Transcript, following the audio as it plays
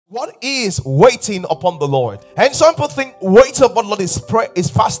What is waiting upon the Lord? And some people think waiting upon the Lord is prayer, is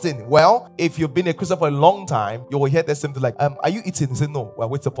fasting. Well, if you've been a Christian for a long time, you will hear this something like, are you eating? You say, no, we're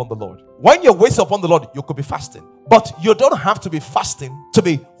waiting upon the Lord. When you're waiting upon the Lord, you could be fasting. But you don't have to be fasting to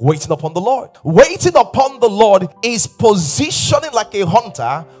be waiting upon the Lord. Waiting upon the Lord is positioning like a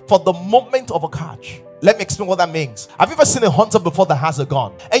hunter for the moment of a catch. Let me explain what that means. Have you ever seen a hunter before that has a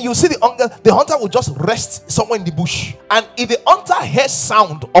gun? And you see the hunter will just rest somewhere in the bush. And if the hunter hears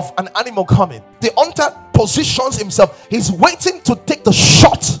sound of an animal coming, the hunter positions himself. He's waiting to take the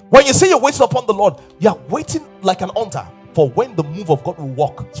shot. When you say you're waiting upon the Lord, you're waiting like an hunter for when the move of God will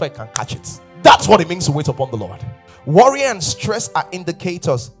walk so he can catch it. That's what it means to wait upon the Lord. Worry and stress are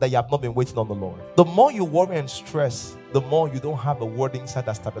indicators that you have not been waiting on the Lord. The more you worry and stress, the more you don't have a word inside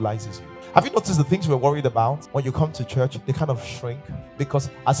that stabilizes you. Have you noticed the things you were worried about when you come to church, they kind of shrink? Because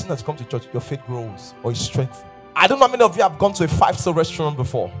as soon as you come to church, your faith grows or is strengthened. I don't know how many of you have gone to a 5-star restaurant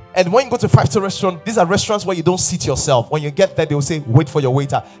before. And when you go to a 5-star restaurant, these are restaurants where you don't seat yourself. When you get there, they will say, wait for your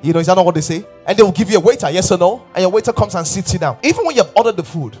waiter. You know, is that not what they say? And they will give you a waiter, yes or no? And your waiter comes and sits you down. Even when you have ordered the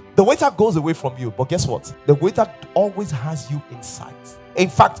food, the waiter goes away from you. But guess what? The waiter always has you in sight. In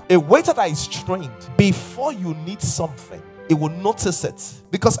fact, a waiter that is trained, before you need something, he will notice it.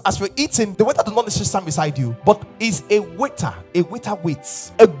 Because as you're eating, the waiter does not necessarily stand beside you, but is a waiter. A waiter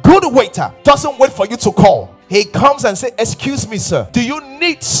waits. A good waiter doesn't wait for you to call. He comes and says, excuse me, sir, do you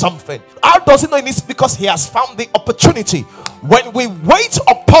need something? How does he know he needs? Because he has found the opportunity. When we wait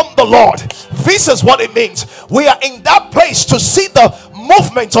upon the Lord, this is what it means. We are in that place to see the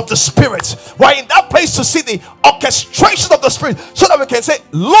movement of the Spirit. We're in that place to see the orchestration of the Spirit, so that we can say,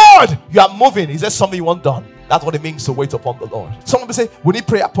 Lord, you are moving. Is there something you want done? That's what it means to wait upon the Lord. Some people say, we need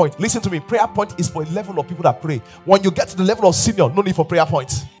prayer point. Listen to me. Prayer point is for a level of people that pray. When you get to the level of senior, no need for prayer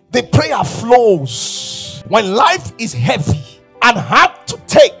points. The prayer flows. When life is heavy and hard to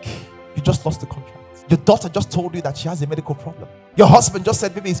take, you just lost the contract. Your daughter just told you that she has a medical problem. Your husband just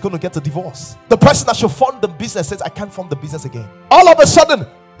said maybe he's going to get a divorce. The person that should fund the business says, I can't fund the business again. All of a sudden,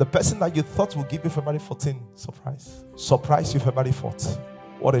 the person that you thought will give you February 14, surprise you February 4th.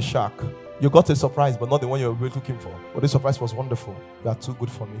 What a shock. You got a surprise, but not the one you were really looking for. But the surprise was wonderful. You are too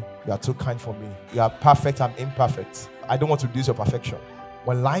good for me. You are too kind for me. You are perfect, I'm imperfect. I don't want to reduce your perfection.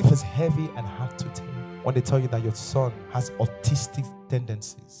 When life is heavy and hard to take, when they tell you that your son has autistic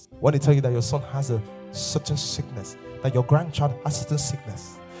tendencies, when they tell you that your son has a certain sickness, that your grandchild has a certain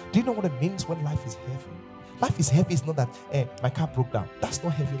sickness, do you know what it means when life is heavy? Life is heavy is not that, my car broke down. That's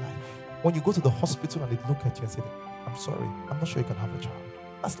not heavy life. When you go to the hospital and they look at you and say, I'm sorry, I'm not sure you can have a child.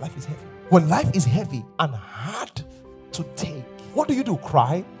 That's life is heavy. When life is heavy and hard to take, what do?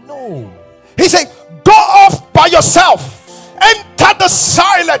 Cry? No. He said, go off by yourself. Enter the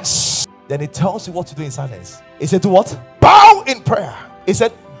silence. Then he tells you what to do in silence. He said, do what? Bow in prayer. He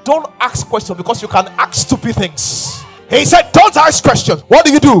said, don't ask questions because you can ask stupid things. He said, don't ask questions. What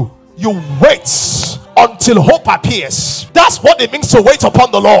do? You wait until hope appears. That's what it means to wait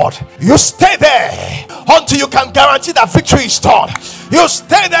upon the Lord. You stay there until you can guarantee that victory is done. You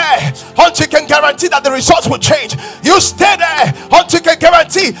stay there until you can guarantee that the results will change. You stay there until you can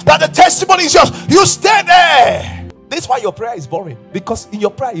guarantee that the testimony is yours. You stay there. This is why your prayer is boring, because in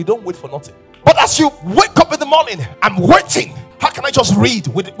your prayer you don't wait for nothing. But as you wake up in the morning, I'm waiting. How can I just read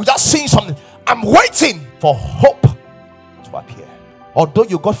without seeing something? I'm waiting for hope to appear. Although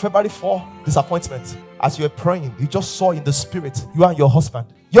you got February 4 disappointment, as you were praying, you just saw in the spirit you and your husband.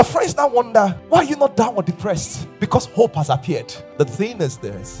 Your friends now wonder, why are you not down or depressed? Because hope has appeared. The thing is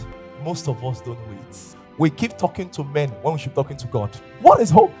this, most of us don't wait. We keep talking to men when we should be talking to God. What is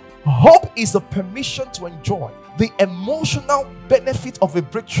hope? Hope is the permission to enjoy the emotional benefit of a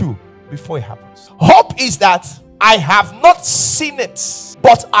breakthrough before it happens. Hope is that I have not seen it,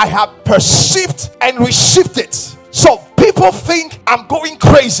 but I have perceived and received it. So people think I'm going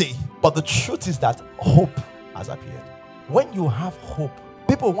crazy, but the truth is that hope has appeared. When you have hope,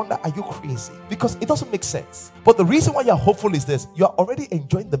 people wonder, are you crazy? Because it doesn't make sense. But the reason why you're hopeful is this: you're already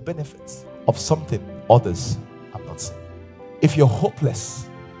enjoying the benefits of something others have not seen. If you're hopeless,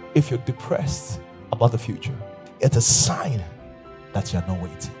 if you're depressed about the future, it's a sign that you're not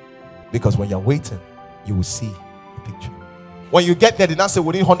waiting. Because when you're waiting, you will see the picture. When you get there, they now say,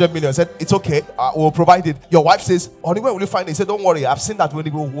 we need 100 million. I said, it's okay, we'll provide it. Your wife says, honey, where will you find it? He said, don't worry, I've seen that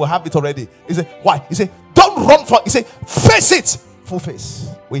we'll have it already. He said, why? He said, don't run for it. He said, face it. Full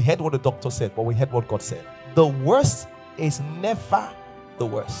face. We heard what the doctor said, but we heard what God said. The worst is never the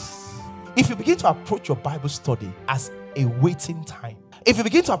worst. If you begin to approach your Bible study as a waiting time, If you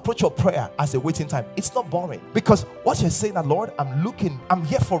begin to approach your prayer as a waiting time, it's not boring. Because what you're saying that, Lord, I'm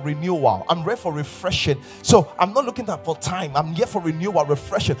here for renewal. I'm ready for refreshing. So I'm not looking for time. I'm here for renewal,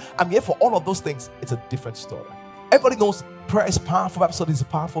 refreshing. I'm here for all of those things. It's a different story. Everybody knows prayer is powerful, Bible study is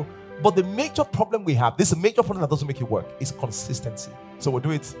powerful. But the major problem we have, this is a major problem that doesn't make it work, is consistency. So we'll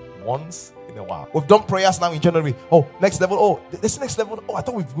do it once in a while. We've done prayers now in January. Oh, next level. Oh, this next level. Oh, I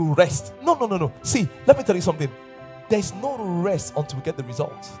thought we will rest. No. See, let me tell you something. There's no rest until we get the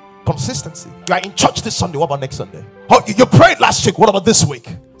results. Consistency. You are in church this Sunday. What about next Sunday? Oh, you prayed last week. What about this week?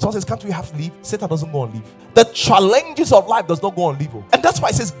 Someone says, can't we have leave? Satan doesn't go on leave. The challenges of life does not go on leave. And that's why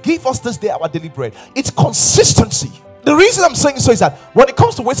it says, give us this day our daily bread. It's consistency. The reason I'm saying so is that when it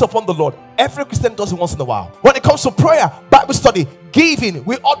comes to wait upon the Lord, every Christian does it once in a while. When it comes to prayer, Bible study, giving,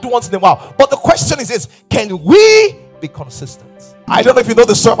 we all do once in a while. But the question is this, can we be consistent? I don't know if you know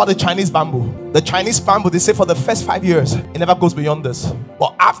the story about the Chinese bamboo. The Chinese bamboo, they say for the first 5 years, it never goes beyond this.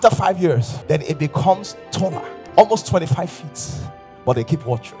 But after 5 years, then it becomes taller, almost 25 feet. But they keep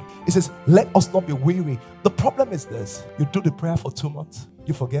watching. It says, let us not be weary. The problem is this. You do the prayer for 2 months.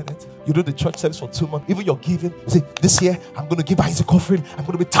 You forget it. You do the church service for 2 months. Even you're giving. You say, this year, I'm going to give Isaac offering. I'm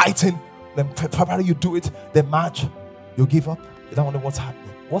going to be tithing. Then February you do it. Then March, you give up. You don't wonder what's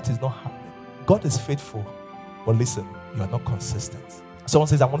happening. What is not happening? God is faithful. But listen, you are not consistent. Someone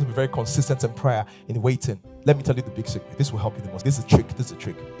says, I want to be very consistent in prayer, in waiting. Let me tell you the big secret. This will help you the most. This is a trick. This is a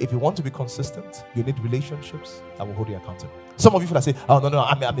trick. If you want to be consistent, you need relationships that will hold you accountable. Some of you feel like say, oh, no,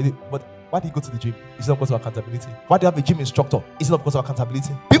 but why do you go to the gym? It's not because of accountability. Why do you have a gym instructor? It's not because of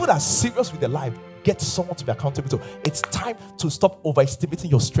accountability. People that are serious with their life get someone to be accountable to. It's time to stop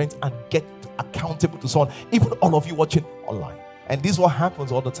overestimating your strength and get accountable to someone. Even all of you watching online. And this is what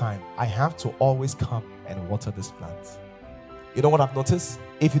happens all the time. I have to always come and water this plant. You know what I've noticed?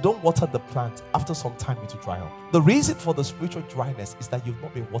 If you don't water the plant, after some time it will dry up. The reason for the spiritual dryness is that you've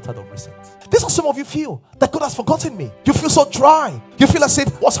not been watered of recent. This is what some of you feel, that God has forgotten me. You feel so dry. You feel as if,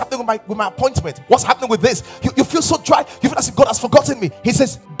 what's happening with my appointment? What's happening with this? You feel so dry. You feel as if God has forgotten me. He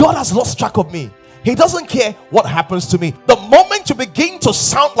says, God has lost track of me. He doesn't care what happens to me. The moment you begin to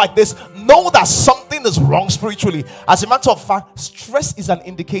sound like this, know that something is wrong spiritually. As a matter of fact, stress is an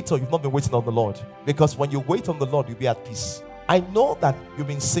indicator you've not been waiting on the Lord. Because when you wait on the Lord, you'll be at peace. I know that you've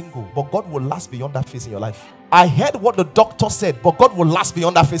been single, but God will last beyond that phase in your life. I heard what the doctor said, but God will last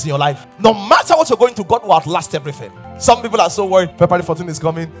beyond that phase in your life. No matter what you're going to, God will outlast everything. Some people are so worried. February 14 is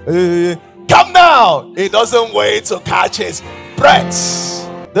coming. Come now. He doesn't wait to catch his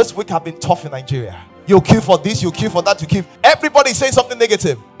breath. This week have been tough in Nigeria. You queue for this, you queue for that, you queue. Everybody saying something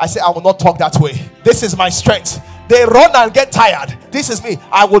negative. I say, I will not talk that way. This is my strength. They run and get tired. This is me.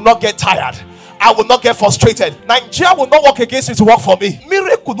 I will not get tired. I will not get frustrated. Nigeria will not work against me to work for me.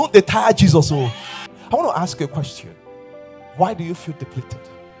 Miracle don't tire Jesus. I want to ask you a question. Why do you feel depleted?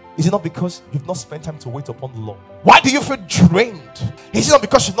 Is it not because you've not spent time to wait upon the Lord? Why do you feel drained? Is it not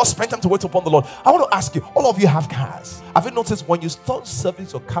because you've not spent time to wait upon the Lord? I want to ask you, all of you have cars. Have you noticed when you start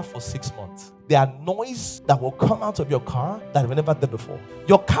servicing your car for 6 months, there are noise that will come out of your car that were never there before?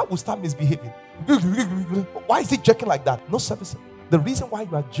 Your car will start misbehaving. Why is it jerking like that? No servicing. The reason why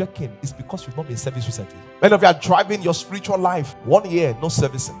you are jerking is because you've not been serviced recently. Many of you are driving your spiritual life 1 year, no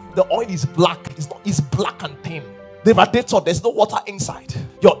servicing. The oil is black. It's black and thin. The radiator, there's no water inside.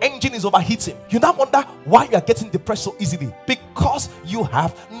 Your engine is overheating. You now wonder why you are getting depressed so easily. Because you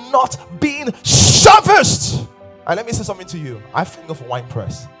have not been serviced. And let me say something to you. I thank God for wine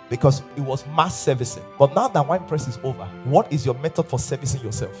press because it was mass servicing. But now that wine press is over, what is your method for servicing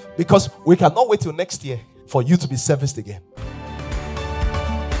yourself? Because we cannot wait till next year for you to be serviced again.